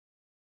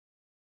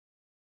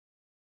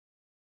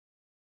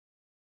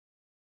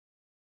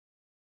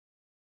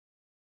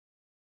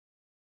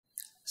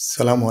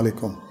সালামু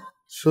আলাইকুম।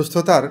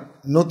 সুস্থতার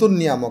নতুন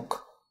নিয়ামক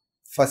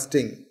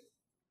ফাস্টিং।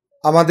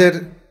 আমাদের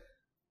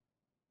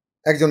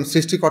একজন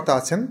সৃষ্টিকর্তা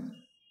আছেন,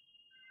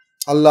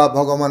 আল্লাহ,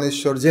 ভগবান,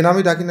 ঈশ্বর, যে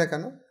নামই ডাকি না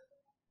কেন,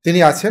 তিনি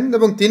আছেন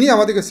এবং তিনি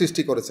আমাদেরকে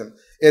সৃষ্টি করেছেন।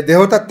 এ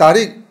দেহটা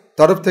তারই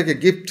তরফ থেকে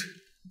গিফট।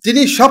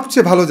 তিনি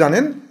সবচেয়ে ভালো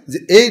জানেন যে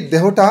এই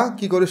দেহটা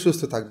কি করে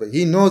সুস্থ থাকবে।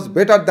 He knows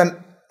better than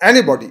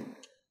anybody,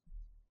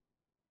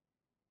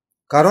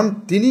 কারণ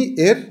তিনি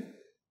এর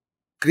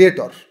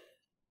ক্রিয়েটর।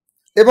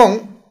 এবং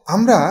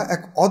আমরা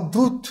এক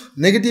অদ্ভুত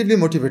নেগেটিভলি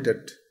মোটিভেটেড।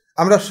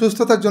 আমরা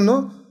সুস্থতার জন্য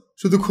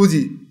শুধু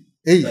খুঁজি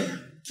এই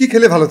কি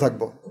খেলে ভালো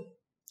থাকবো।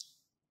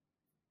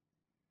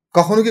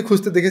 কখনো কি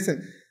খুঁজতে দেখেছেন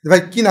যে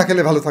ভাই কি না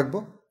খেলে ভালো থাকবো?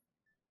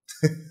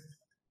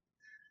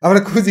 আমরা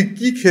খুঁজি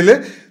কি খেলে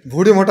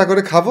ভুড়ি মোটা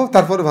করে খাবো,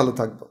 তারপরে ভালো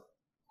থাকবো।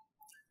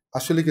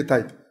 আসলে কি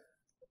তাই?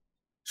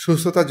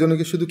 সুস্থতার জন্য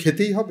কি শুধু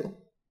খেতেই হবে?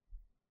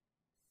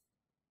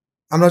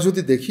 আমরা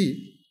যদি দেখি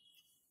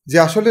যে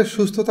আসলে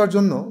সুস্থতার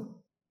জন্য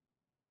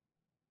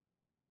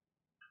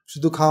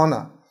শুধু খাওয়া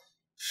না,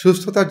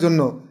 সুস্থতার জন্য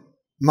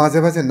মাঝে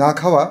মাঝে না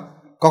খাওয়া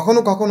কখনো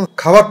কখনো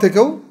খাওয়ার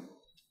থেকেও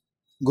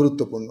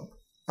গুরুত্বপূর্ণ।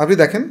 আপনি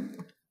দেখেন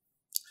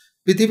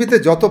পৃথিবীতে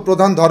যত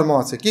প্রধান ধর্ম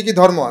আছে, কি কি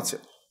ধর্ম আছে?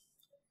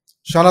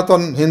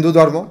 সনাতন হিন্দু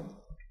ধর্ম,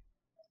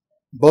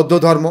 বৌদ্ধ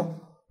ধর্ম,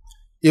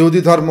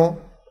 ইহুদি ধর্ম,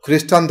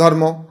 খ্রিস্টান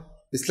ধর্ম,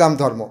 ইসলাম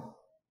ধর্ম।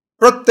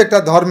 প্রত্যেকটা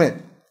ধর্মে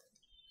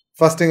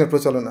ফাস্টিংয়ের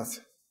প্রচলন আছে।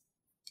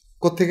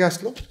 কোত্থেকে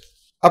আসলো?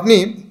 আপনি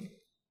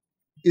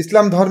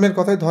ইসলাম ধর্মের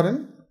কথাই ধরেন।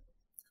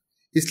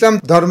 ইসলাম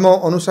ধর্ম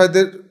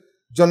অনুসারীদের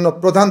জন্য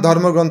প্রধান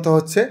ধর্মগ্রন্থ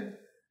হচ্ছে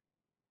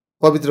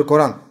পবিত্র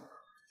কোরআন।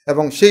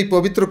 এবং সেই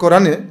পবিত্র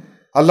কোরআনে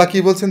আল্লাহ কি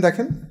বলছেন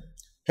দেখেন,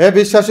 হে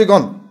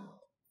বিশ্বাসীগণ,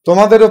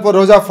 তোমাদের উপর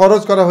রোজা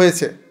ফরজ করা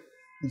হয়েছে,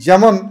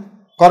 যেমন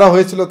করা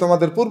হয়েছিল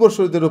তোমাদের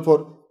পূর্বসূরীদের উপর,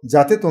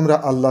 যাতে তোমরা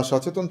আল্লাহ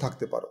সচেতন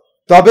থাকতে পারো।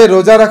 তবে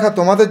রোজা রাখা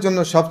তোমাদের জন্য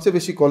সবচেয়ে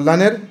বেশি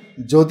কল্যাণের,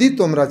 যদি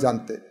তোমরা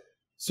জানতে।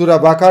 সূরা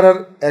বাকারার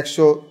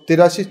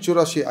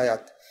 183-84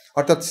 আয়াত।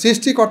 অর্থাৎ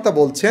সৃষ্টিকর্তা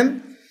বলছেন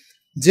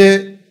যে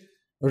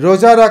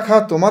রোজা রাখা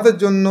তোমাদের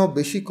জন্য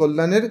বেশি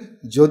কল্যাণের,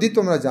 যদি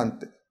তোমরা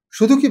জানতে।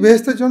 শুধু কি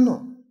বেহেশতের জন্য?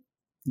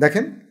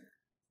 দেখেন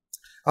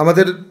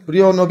আমাদের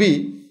প্রিয় নবী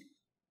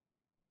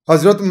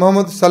হজরত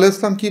মুহাম্মদ সাল্লাল্লাহু আলাইহি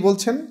ওয়াসাল্লাম কি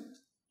বলছেন?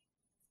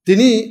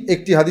 তিনি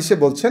একটি হাদিসে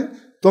বলছেন,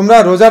 তোমরা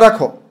রোজা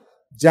রাখো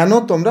যেন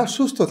তোমরা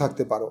সুস্থ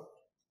থাকতে পারো।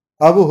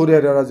 আবু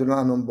হুরায়রা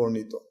রাদিয়াল্লাহু আনহু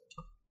বর্ণিত।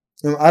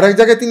 আর এক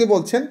জায়গায় তিনি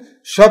বলছেন,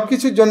 সব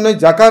কিছুর জন্যই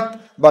জাকাত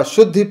বা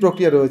শুদ্ধি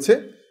প্রক্রিয়া রয়েছে।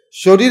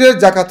 শরীরের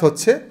জাকাত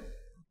হচ্ছে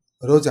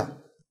রোজা।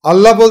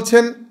 আল্লাহ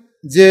বলছেন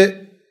যে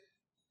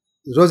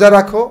রোজা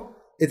রাখো,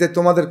 এতে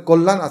তোমাদের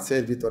কল্যাণ আছে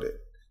এর ভিতরে।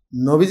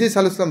 নবীজি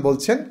সাল্লাল্লাহু আলাইহি ওয়াসাল্লাম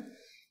বলছেন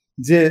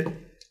যে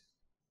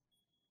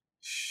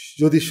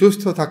যদি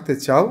সুস্থ থাকতে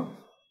চাও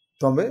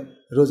তবে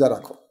রোজা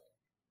রাখো।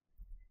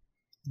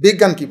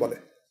 বিজ্ঞান কি বলে?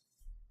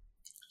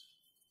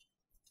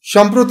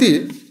 সম্প্রতি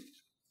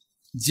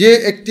যে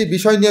একটি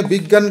বিষয় নিয়ে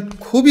বিজ্ঞান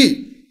খুবই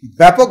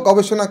ব্যাপক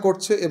গবেষণা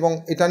করছে এবং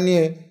এটা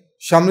নিয়ে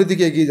সামনের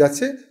দিকে এগিয়ে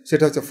যাচ্ছে,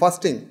 সেটা হচ্ছে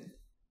ফাস্টিং।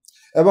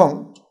 এবং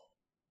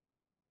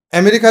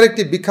আমেরিকার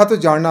একটি বিখ্যাত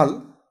journal,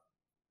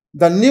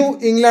 the new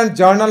England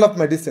journal of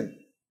medicine,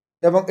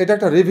 এবং এটা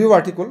একটা রিভিউ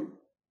আর্টিকেল,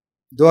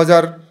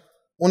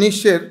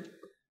 2019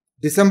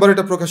 ডিসেম্বরে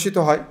এটা প্রকাশিত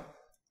হয়।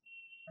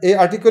 এই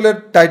আর্টিকেলের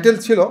টাইটেল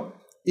ছিল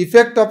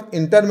effect of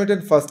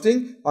intermittent fasting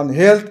on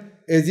health,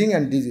 ageing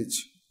and disease.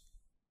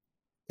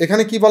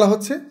 এখানে কি বলা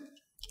হচ্ছে?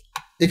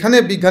 এখানে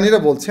বিজ্ঞানীরা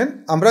বলছেন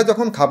আমরা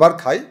যখন খাবার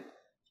খাই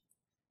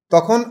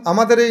তখন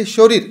আমাদের এই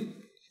শরীর,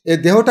 এই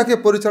দেহটাকে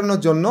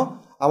পরিচালনার জন্য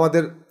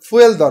আমাদের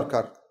ফুয়েল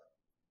দরকার।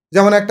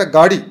 যেমন একটা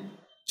গাড়ি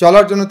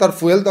চলার জন্য তার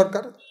ফুয়েল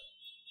দরকার,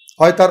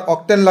 হয় তার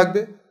অকটেন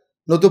লাগবে,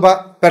 নতুবা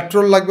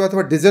পেট্রোল লাগবে,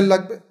 অথবা ডিজেল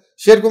লাগবে।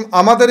 সেরকম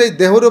আমাদের এই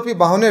দেহরূপী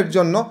বাহনের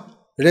জন্য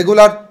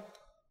রেগুলার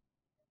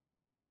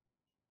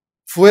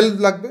ফুয়েল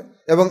লাগবে।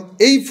 এবং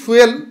এই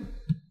ফুয়েল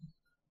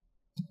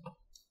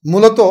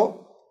মূলত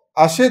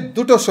আসে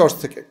দুটো সোর্স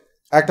থেকে,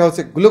 একটা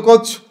হচ্ছে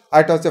গ্লুকোজ আর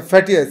একটা হচ্ছে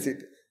ফ্যাটি অ্যাসিড।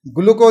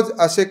 গ্লুকোজ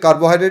আসে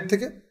কার্বোহাইড্রেট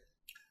থেকে,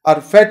 আর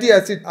ফ্যাটি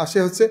অ্যাসিড আসে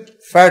হচ্ছে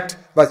ফ্যাট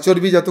বা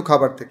চর্বিজাত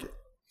খাবার থেকে।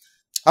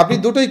 আপনি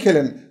দুটোই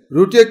খেলেন,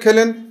 রুটিও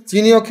খেলেন,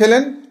 চিনিও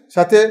খেলেন,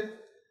 সাথে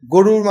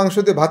গরুর মাংস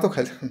দিয়ে ভাতও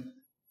খেলেন,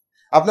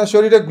 আপনার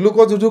শরীরে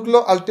গ্লুকোজ ঢুকলো,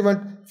 আলটিমেট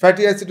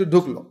ফ্যাটি অ্যাসিডও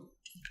ঢুকলো।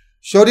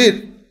 শরীর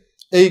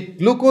এই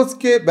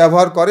গ্লুকোজকে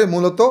ব্যবহার করে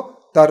মূলত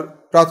তার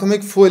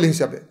প্রাথমিক ফুয়েল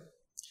হিসাবে,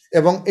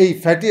 এবং এই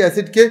ফ্যাটি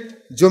অ্যাসিডকে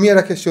জমিয়ে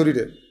রাখে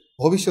শরীরে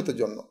ভবিষ্যতের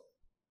জন্য।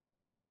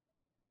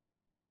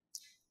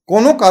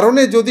 কোনো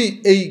কারণে যদি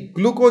এই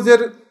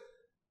গ্লুকোজের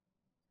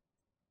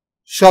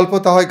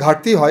স্বল্পতা হয়,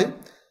 ঘাটতি হয়,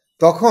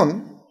 তখন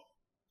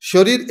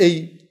শরীর এই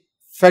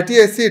ফ্যাটি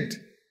অ্যাসিড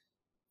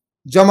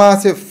জমা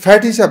আছে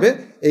ফ্যাট হিসাবে,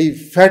 এই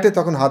ফ্যাটে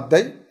তখন হাত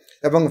দেয়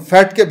এবং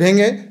ফ্যাটকে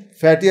ভেঙে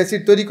ফ্যাটি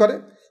অ্যাসিড তৈরি করে,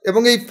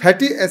 এবং এই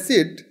ফ্যাটি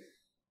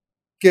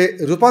অ্যাসিডকে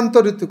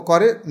রূপান্তরিত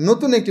করে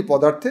নতুন একটি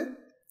পদার্থে,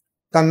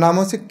 তার নাম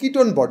হচ্ছে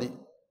কিটোন বডি।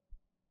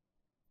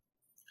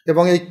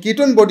 এবং এই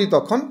কিটোন বডি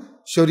তখন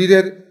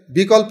শরীরের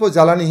বিকল্প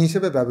জ্বালানি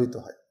হিসেবে ব্যবহৃত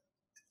হয়।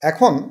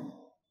 এখন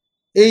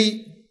এই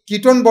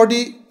কিটোন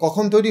বডি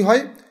কখন তৈরি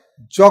হয়?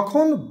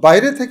 যখন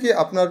বাইরে থেকে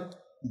আপনার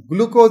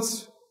গ্লুকোজ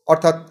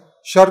অর্থাৎ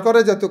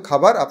শর্করা জাতীয়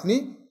খাবার আপনি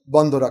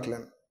বন্ধ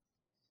রাখলেন।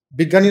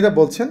 বিজ্ঞানীরা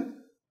বলছেন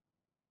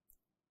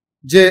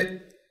যে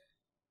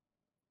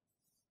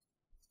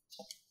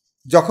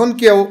যখন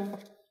কেউ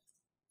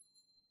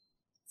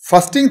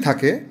ফাস্টিং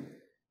থাকে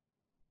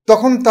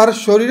তখন তার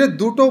শরীরে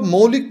দুটো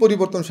মৌলিক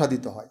পরিবর্তন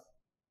সাধিত হয়।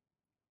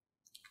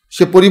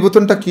 সে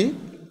পরিবর্তনটা কি?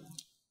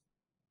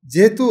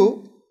 যেহেতু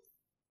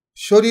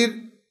শরীর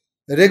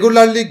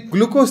রেগুলারলি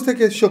গ্লুকোজ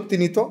থেকে শক্তি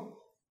নিত,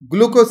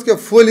 গ্লুকোজকে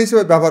ফুয়েল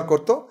হিসেবে ব্যবহার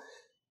করত,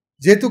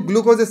 যেহেতু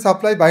গ্লুকোজের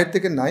সাপ্লাই বাইরে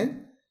থেকে নাই,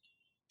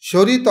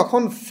 শরীর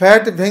তখন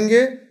ফ্যাট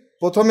ভেঙে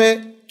প্রথমে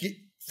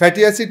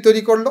ফ্যাটি অ্যাসিড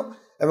তৈরি করলো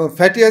এবং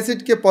ফ্যাটি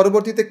অ্যাসিডকে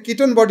পরবর্তীতে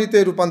কিটোন বডিতে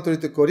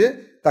রূপান্তরিত করে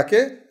তাকে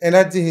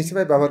এনার্জি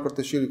হিসেবে ব্যবহার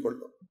করতে শুরু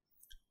করলো।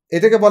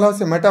 এটাকে বলা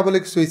হচ্ছে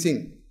মেটাবলিক সুইচিং,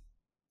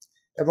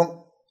 এবং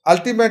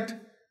আলটিমেট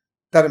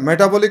তার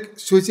মেটাবলিক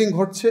সুইচিং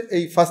ঘটছে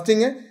এই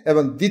ফাস্টিংয়ে।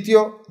 এবং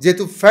দ্বিতীয়,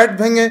 যেহেতু ফ্যাট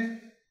ভেঙে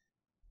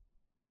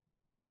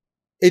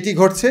এটি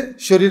ঘটছে,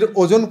 শরীরের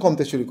ওজন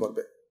কমতে শুরু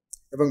করবে।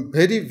 এবং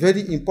ভেরি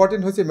ভেরি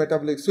ইম্পর্টেন্ট হচ্ছে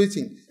মেটাবলিক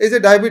সুইচিং। এই যে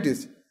ডায়াবেটিস,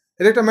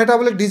 এটা একটা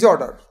মেটাবলিক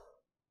ডিসঅর্ডার।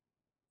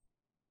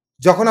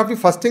 যখন আপনি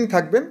ফাস্টিং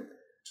থাকবেন,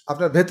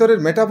 আপনার ভেতরের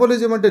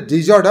মেটাবলিজমের যে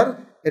ডিসঅর্ডার,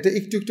 এটা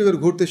একটু একটু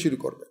করে ঘুরতে শুরু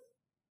করবে।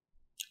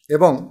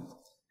 এবং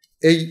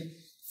এই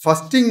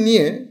ফাস্টিং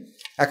নিয়ে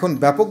এখন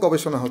ব্যাপক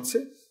গবেষণা হচ্ছে,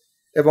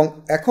 এবং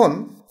এখন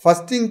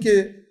ফাস্টিংকে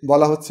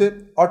বলা হচ্ছে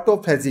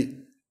অটোফ্যাজি।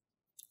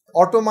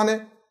 অটো মানে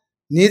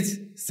নিজ,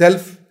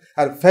 সেলফ,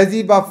 আর ফ্যাজি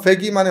বা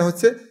ফেগি মানে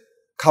হচ্ছে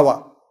খাওয়া,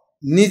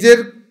 নিজের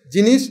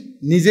জিনিস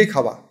নিজেই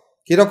খাওয়া।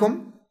 কীরকম?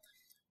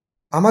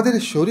 আমাদের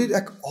শরীর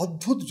এক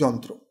অদ্ভুত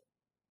যন্ত্র,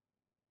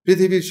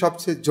 পৃথিবীর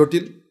সবচেয়ে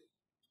জটিল,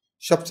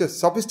 সবচেয়ে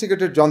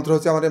সফিস্টিকেটেড যন্ত্র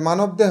হচ্ছে আমাদের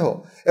মানব দেহ।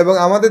 এবং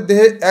আমাদের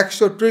দেহে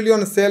 100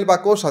 ট্রিলিয়ন সেল বা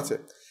কোষ আছে,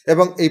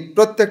 এবং এই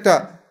প্রত্যেকটা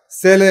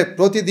সেলে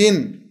প্রতিদিন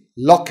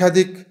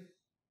লক্ষাধিক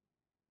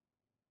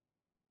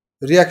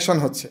রিয়াকশন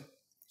হচ্ছে,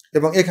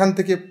 এবং এখান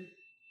থেকে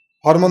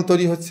হরমোন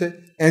তৈরি হচ্ছে,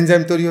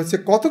 এনজাইম তৈরি হচ্ছে,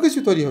 কত কিছু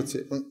তৈরি হচ্ছে।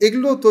 এবং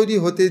এগুলো তৈরি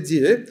হতে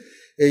গিয়ে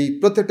এই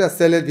প্রত্যেকটা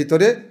সেলের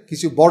ভিতরে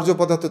কিছু বর্জ্য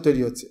পদার্থ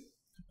তৈরি হচ্ছে,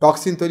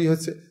 টক্সিন তৈরি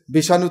হচ্ছে,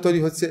 বিষাণু তৈরি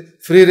হচ্ছে,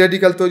 ফ্রি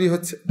রেডিক্যাল তৈরি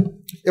হচ্ছে।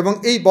 এবং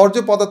এই বর্জ্য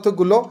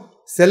পদার্থগুলো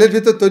সেলের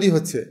ভিতর তৈরি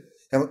হচ্ছে,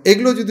 এবং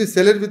এগুলো যদি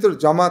সেলের ভিতর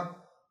জমা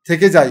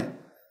থেকে যায়,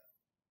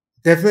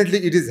 ডেফিনেটলি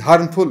ইট ইজ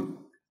হার্মফুল,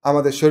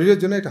 আমাদের শরীরের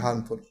জন্য এটা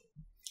হার্মফুল।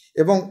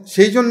 এবং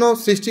সেই জন্য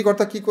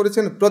সৃষ্টিকর্তা কি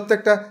করেছেন?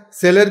 প্রত্যেকটা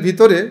সেলের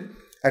ভিতরে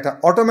একটা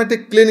অটোমেটিক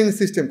ক্লিনিং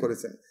সিস্টেম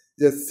করেছেন,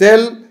 যে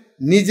সেল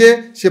নিজে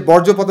সে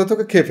বর্জ্য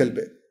পদার্থকে খেয়ে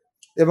ফেলবে,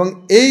 এবং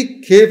এই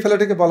খেয়ে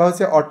ফেলাটাকে বলা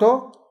হচ্ছে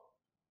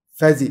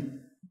অটোফ্যাজি।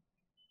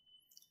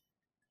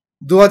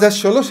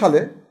 2016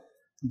 সালে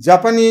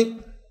জাপানি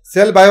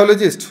সেল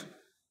বায়োলজিস্ট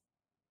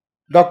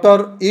ডক্টর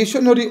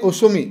ইউশোনোরি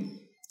ওসুমি,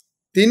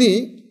 তিনি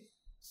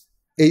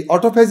এই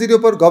অটোফ্যাজির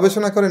উপর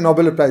গবেষণা করে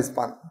নোবেল প্রাইজ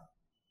পান।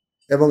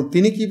 এবং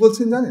তিনি কি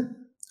বলছেন জানেন?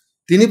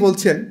 তিনি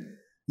বলছেন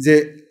যে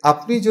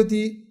আপনি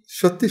যদি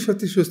সত্যি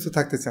সত্যি সুস্থ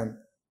থাকতে চান,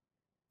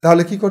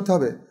 তাহলে কি করতে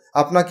হবে?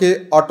 আপনাকে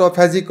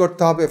অটোফ্যাজি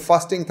করতে হবে,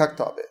 ফাস্টিং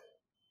থাকতে হবে।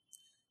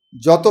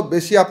 যত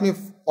বেশি আপনি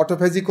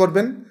অটোফ্যাজি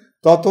করবেন,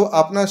 তত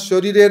আপনার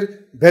শরীরের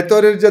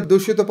ভেতরের যে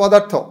দূষিত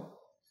পদার্থ,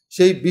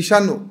 সেই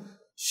বিষাণু,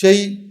 সেই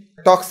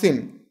টক্সিন,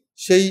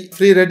 সেই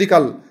ফ্রি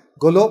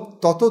রেডিক্যালগুলো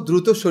তত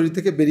দ্রুত শরীর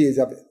থেকে বেরিয়ে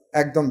যাবে,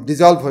 একদম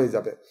ডিজলভ হয়ে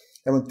যাবে।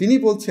 এবং তিনি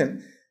বলছেন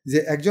যে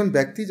একজন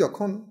ব্যক্তি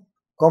যখন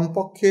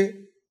কমপক্ষে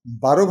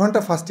 12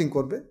 ঘন্টা ফাস্টিং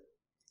করবে,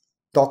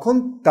 তখন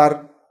তার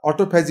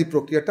অটোফ্যাজি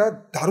প্রক্রিয়াটা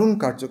দারুণ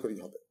কার্যকরী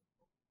হবে।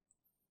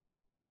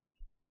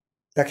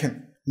 দেখেন,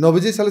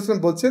 নবীজি সাল্লাল্লাহু আলাইহি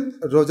ওয়াসাল্লাম বলছেন,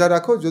 রোজা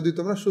রাখো যদি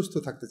তোমরা সুস্থ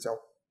থাকতে চাও।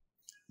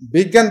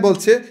 বিজ্ঞান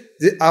বলছে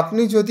যে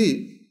আপনি যদি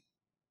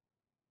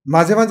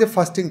মাঝে মাঝে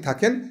ফাস্টিং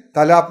থাকেন,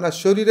 তাহলে আপনার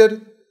শরীরের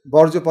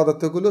বর্জ্য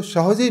পদার্থগুলো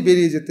সহজেই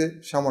বেরিয়ে যেতে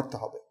সমর্থ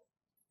হবে।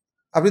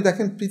 আপনি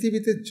দেখেন,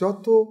 পৃথিবীতে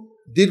যত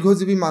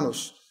দীর্ঘজীবী মানুষ,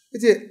 এই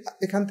যে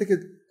এখান থেকে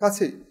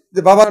কাছেই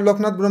যে বাবা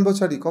লোকনাথ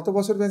ব্রহ্মচারী কত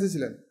বছর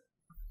বেঁচেছিলেন?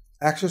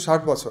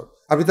 160 বছর।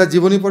 আপনি তার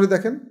জীবনী পড়ে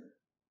দেখেন,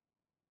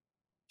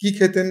 কি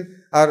খেতেন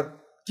আর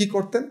কি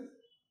করতেন।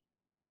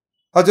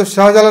 হযরত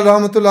শাহজালাল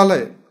রহমতুল্লাহ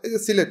আলাইহি, এই যে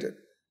সিলেটের,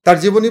 তার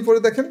জীবনী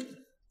পড়ে দেখেন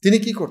তিনি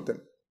কি করতেন।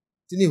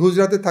 তিনি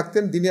হুজরাতে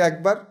থাকতেন, দিনে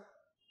একবার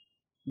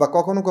বা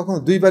কখনো কখনো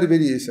 2 বার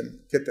বেরিয়ে এসেন,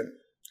 খেতেন।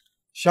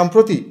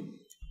 সম্প্রতি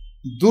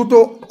দুটো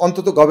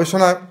অন্তত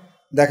গবেষণা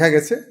দেখা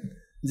গেছে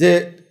যে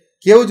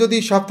কেউ যদি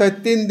সপ্তাহে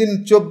 3 দিন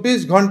 24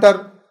 ঘন্টার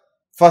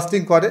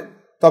ফাস্টিং করে,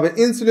 তবে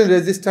ইনসুলিন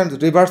রেজিস্ট্যান্স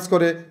রিভার্স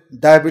করে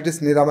ডায়াবেটিস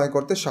নিরাময়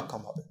করতে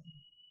সক্ষম হবে।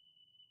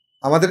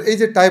 আমাদের এই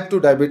যে টাইপ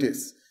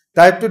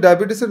 2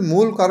 ডায়াবেটিসের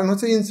মূল কারণ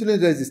হচ্ছে ইনসুলিন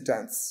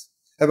রেজিস্ট্যান্স,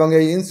 এবং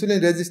এই ইনসুলিন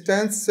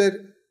রেজিস্ট্যান্সের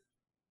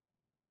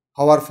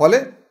হওয়ার ফলে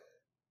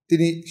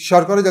তিনি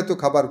শর্করা জাতীয়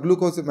খাবার,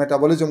 গ্লুকোজ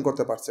মেটাবলিজম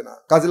করতে পারছে না,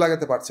 কাজে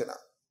লাগাতে পারছে না।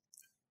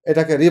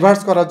 এটাকে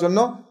রিভার্স করার জন্য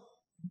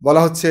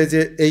বলা হচ্ছে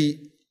যে এই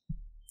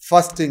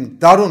ফাস্টিং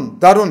দারুণ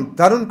দারুণ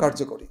দারুণ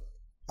কার্যকরী।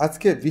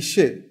 আজকে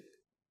বিশ্বে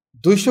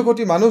 200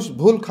 কোটি মানুষ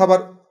ভুল খাবার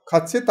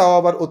খাচ্ছে, তাও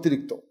আবার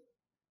অতিরিক্ত।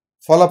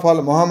 ফলাফল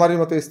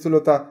মহামারীর মতো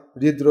স্থূলতা,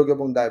 হৃদরোগ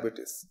এবং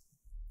ডায়াবেটিস।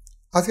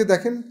 আজকে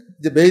দেখেন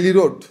যে বেইলি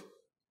রোড,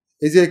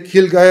 এই যে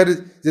খিলগাঁয়ের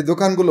যে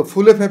দোকানগুলো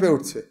ফুলে ফেঁপে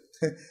উঠছে,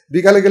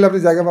 বিকালে গেলে আপনি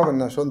জায়গা পাবেন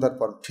না, সন্ধ্যার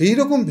পর সেই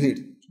রকম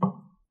ভিড়।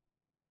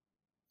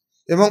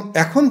 এবং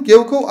এখন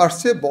কেউ কেউ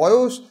আসছে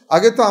বয়স,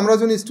 আগে তো আমরা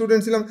যখন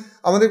স্টুডেন্ট ছিলাম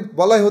আমাদের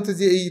বলাই হতো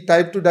যে এই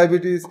টাইপ 2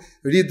 ডায়াবেটিস,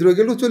 হৃদরোগ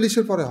এগুলো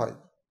 40-এর পরে হয়।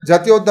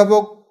 জাতীয়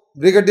অধ্যাপক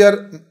ব্রিগেডিয়ার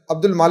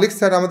আব্দুল মালিক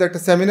স্যার আমাদের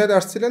একটা সেমিনারে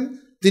আসছিলেন,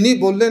 তিনি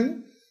বললেন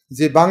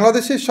যে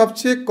বাংলাদেশের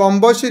সবচেয়ে কম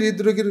বয়সী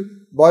হৃদরোগীর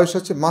বয়স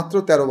হচ্ছে মাত্র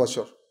 13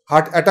 বছর।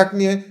 হার্ট অ্যাটাক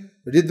নিয়ে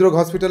হৃদরোগ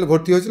হসপিটালে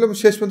ভর্তি হয়েছিল এবং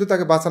শেষ পর্যন্ত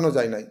তাকে বাঁচানো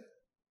যায় নাই।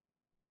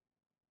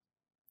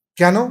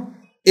 কেন?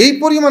 এই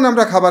পরিমাণ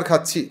আমরা খাবার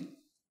খাচ্ছি,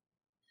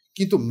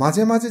 কিন্তু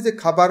মাঝে মাঝে যে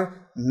খাবার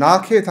না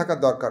খেয়ে থাকার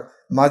দরকার,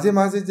 মাঝে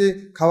মাঝে যে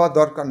খাওয়া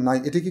দরকার নাই,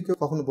 এটা কি কেউ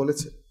কখনো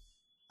বলেছে?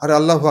 আর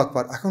আল্লাহু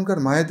আকবার, এখনকার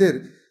মায়েদের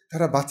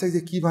তারা বাচ্চাকে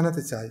যে কি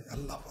বানাতে চায়,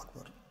 আল্লাহু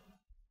আকবার,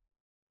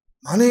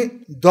 মানে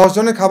 10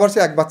 জনের খাবার সে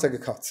এক বাচ্চাকে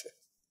খাওয়াচ্ছে,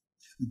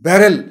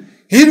 ব্যারেল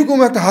এইরকম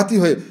একটা হাতি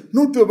হয়ে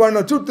নড়তেও পারে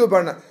না, চড়তেও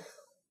পারে না।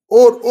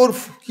 ওর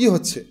কি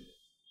হচ্ছে?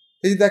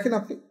 এই যে দেখেন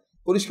আপনি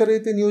পরিষ্কার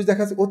এতে নিউজ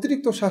দেখাচ্ছে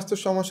অতিরিক্ত স্বাস্থ্য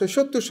সমস্যায়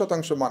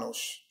 70% মানুষ।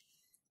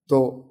 তো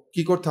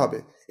কি করতে হবে?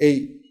 এই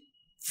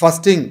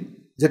ফাস্টিং,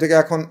 যেটাকে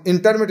এখন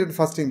ইন্টারমিডিয়েট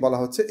ফাস্টিং বলা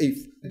হচ্ছে, এই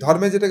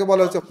ধর্মে যেটাকে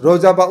বলা হচ্ছে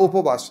রোজা বা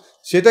উপবাস,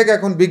 সেটাকে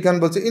এখন বিজ্ঞান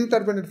বলছে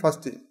ইন্টারমিডিয়েট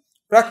ফাস্টিং।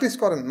 প্র্যাকটিস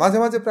করেন, মাঝে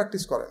মাঝে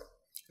প্র্যাকটিস করেন,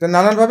 এটা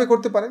নানানভাবে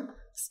করতে পারেন।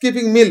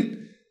 স্কিপিং মিল,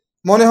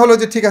 মনে হলো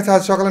যে ঠিক আছে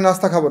আজ সকালে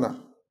নাস্তা খাবো না,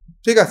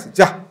 ঠিক আছে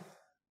যা,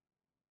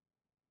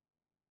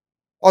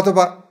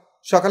 অথবা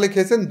সকালে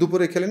খেয়েছেন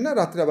দুপুরে খেলেন না,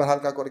 রাত্রে আবার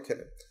হালকা করে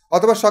খেলেন,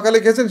 অথবা সকালে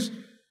খেয়েছেন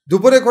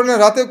দুপুরে খেলেন না,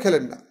 রাতেও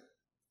খেলেন না।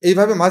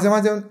 এইভাবে মাঝে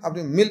মাঝে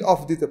আপনি মিল অফ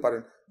দিতে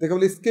পারেন, দেখে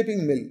বলি স্কিপিং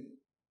মিল।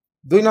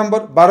 2 নম্বর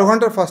 12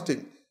 ঘন্টার ফাস্টিং,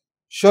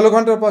 16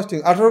 ঘন্টার ফাস্টিং,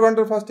 18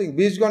 ঘন্টার ফাস্টিং,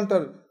 20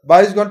 ঘন্টার,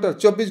 22 ঘন্টার,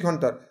 24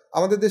 ঘন্টার।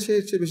 আমাদের দেশে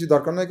এর চেয়ে বেশি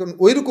দরকার নয়, কারণ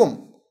ওই রকম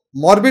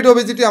মরবিড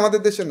ওবেজিটি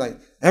আমাদের দেশে নাই।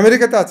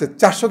 আমেরিকাতে আছে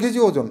 400 কেজি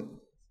ওজন,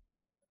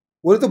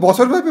 ওরে তো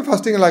বছরব্যাপী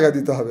ফাস্টিংয়ে লাগাই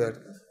দিতে হবে আর।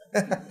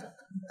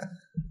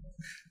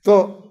 তো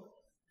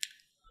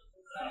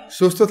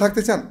সুস্থ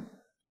থাকতে চান,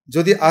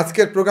 যদি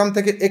আজকের প্রোগ্রাম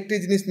থেকে একটি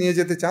জিনিস নিয়ে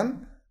যেতে চান,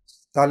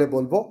 তাহলে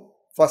বলবো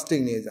ফাস্টিং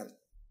নিয়ে যান।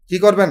 কি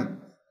করবেন?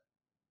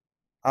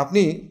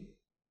 আপনি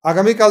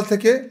আগামীকাল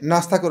থেকে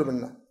নাস্তা করবেন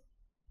না,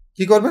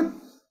 কি করবেন?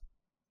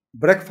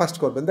 ব্রেকফাস্ট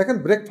করবেন। দেখেন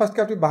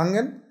ব্রেকফাস্টকে আপনি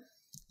ভাঙেন,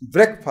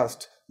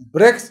 breakfast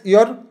ব্রেকস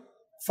your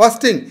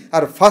fasting.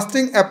 R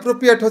fasting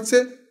appropriate হচ্ছে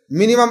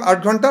মিনিমাম 8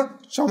 ঘন্টা,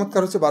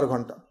 চমৎকার হচ্ছে 12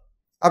 ঘন্টা।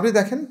 আপনি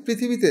দেখেন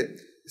পৃথিবীতে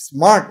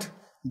স্মার্ট,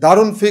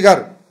 দারুণ ফিগার,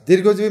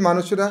 দীর্ঘজীবী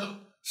মানুষেরা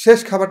শেষ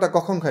খাবারটা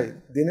কখন খায়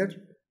দিনের?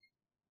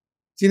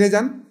 চীনে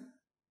যান,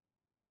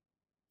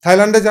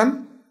 থাইল্যান্ডে যান,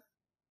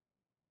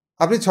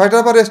 আপনি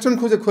 6টার পর রেস্টুরেন্ট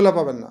খুঁজে খোলা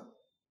পাবেন না।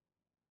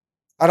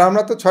 আর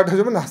আমরা তো 6টার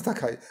সময় নাস্তা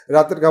খাই,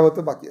 রাতের খাবার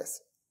তো বাকি আছে।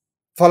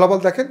 ফলাফল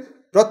দেখেন,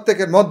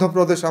 প্রত্যেকের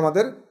মধ্যপ্রদেশ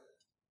আমাদের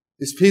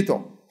স্ফীত।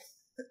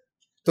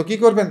 তো কি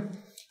করবেন?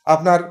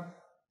 আপনার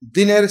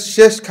দিনের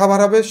শেষ খাবার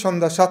হবে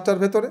সন্ধ্যা 7টার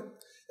ভেতরে,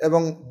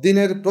 এবং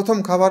দিনের প্রথম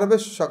খাবার হবে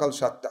সকাল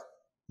 7টা।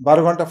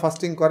 12 ঘন্টা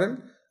ফাস্টিং করেন,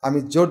 আমি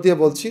জোর দিয়ে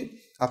বলছি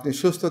আপনি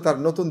সুস্থতার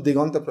নতুন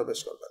দিগন্তে প্রবেশ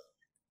করবেন।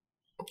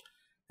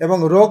 এবং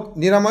রোগ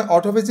নিরাময়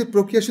অটোপ্যাথি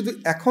প্রক্রিয়া শুধু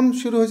এখন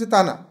শুরু হয়েছে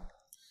তা না।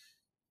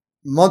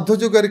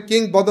 মধ্যযুগের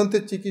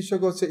কিংবদন্তির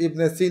চিকিৎসক হচ্ছে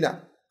ইবনে সিনা,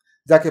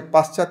 যাকে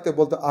পাশ্চাত্যে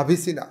বলতো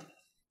আভিসিনা।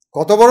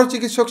 কত বড়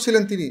চিকিৎসক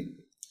ছিলেন তিনি!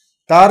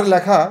 তার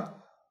লেখা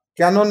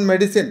ক্যানন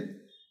মেডিসিন,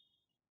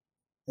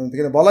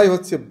 বলাই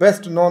হচ্ছে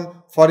best known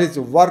for his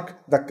work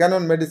the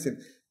Canon medicine.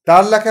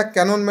 তার লেখা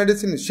ক্যানন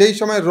মেডিসিন সেই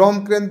সময় রোম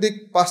কেন্দ্রিক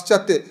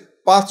পাশ্চাত্যে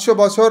 500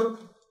 বছর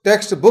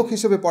টেক্সট বুক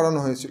হিসেবে পড়ানো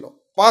হয়েছিল।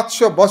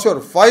 500 বছর,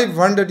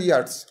 500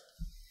 ইয়ার্স।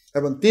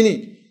 এবং তিনি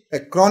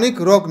ক্রনিক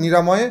রোগ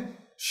নিরাময়ে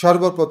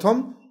সর্বপ্রথম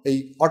এই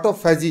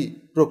অটোফ্যাজি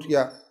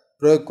প্রক্রিয়া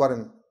প্রয়োগ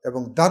করেন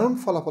এবং দারুণ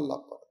ফলাফল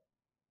লাভ করেন।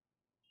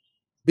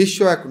 বিশ্ব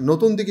এক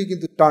নতুন দিকে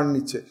কিন্তু টার্ন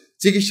নিচ্ছে,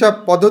 চিকিৎসা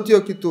পদ্ধতিও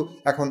কিন্তু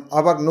এখন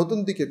আবার নতুন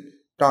দিকে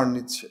টার্ন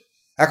নিচ্ছে।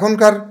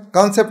 এখনকার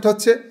কনসেপ্ট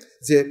হচ্ছে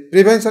যে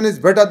prevention is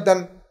better than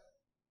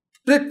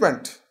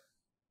treatment,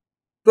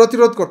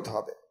 প্রতিরোধ করতে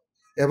হবে।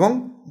 এবং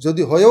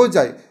যদি হয়েও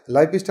যায়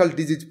লাইফস্টাইল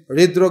ডিজিজ,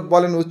 হৃদরোগ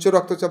বলেন, উচ্চ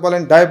রক্তচাপ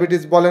বলেন,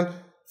 ডায়াবেটিস বলেন,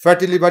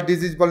 ফ্যাটি লিভার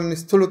ডিজিজ বলেন,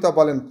 স্থূলতা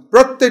বলেন,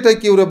 প্রত্যেকটাই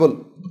কিউরেবল,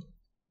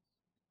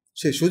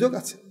 সেই সুযোগ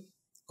আছে।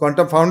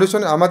 কোয়ান্টাম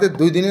ফাউন্ডেশনে আমাদের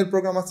 2 দিনের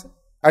প্রোগ্রাম আছে,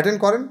 অ্যাটেন্ড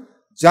করেন,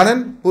 জানেন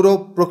পুরো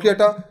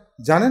প্রক্রিয়াটা,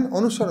 জানেন,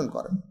 অনুসরণ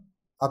করেন,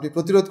 আপনি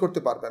প্রতিরোধ করতে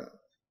পারবেন,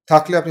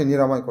 থাকলে আপনি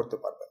নিরাময় করতে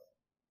পারবেন।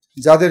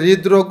 যাদের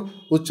হৃদরোগ,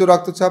 উচ্চ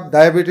রক্তচাপ,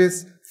 ডায়াবেটিস,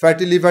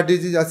 ফ্যাটি লিভার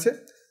ডিজিজ আছে,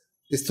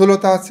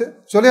 স্থূলতা আছে,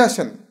 চলে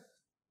আসেন।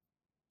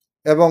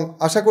 এবং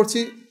আশা করছি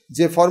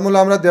যে ফর্মুলা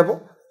আমরা দেব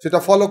সেটা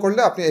ফলো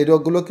করলে আপনি এই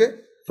রোগগুলোকে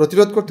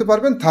প্রতিরোধ করতে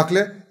পারবেন,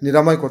 থাকলে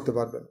নিরাময় করতে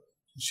পারবেন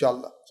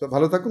ইনশাআল্লাহ।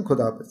 ভালো থাকুন,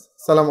 খোদা হাফেজ,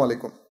 সালামু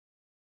আলাইকুম।